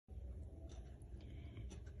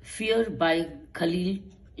Fear by Khalil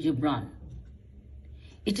Gibran.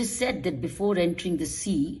 It is said that before entering the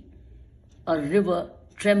sea, a river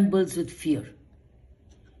trembles with fear.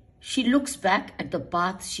 She looks back at the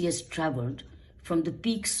path she has traveled from the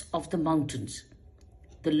peaks of the mountains,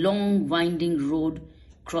 the long winding road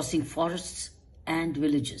crossing forests and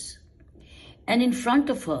villages. And in front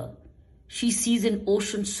of her, she sees an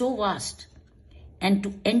ocean so vast, and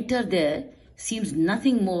to enter there seems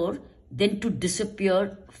nothing more than to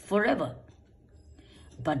disappear forever.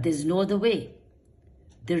 But there's no other way.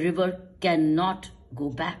 The river cannot go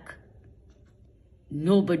back.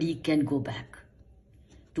 Nobody can go back.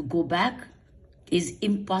 To go back is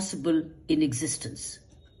impossible in existence.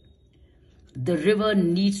 The river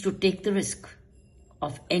needs to take the risk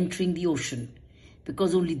of entering the ocean,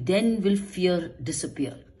 because only then will fear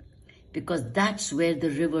disappear. Because that's where the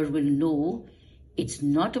river will know it's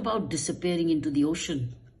not about disappearing into the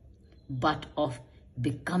ocean, but of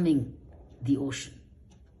becoming the ocean.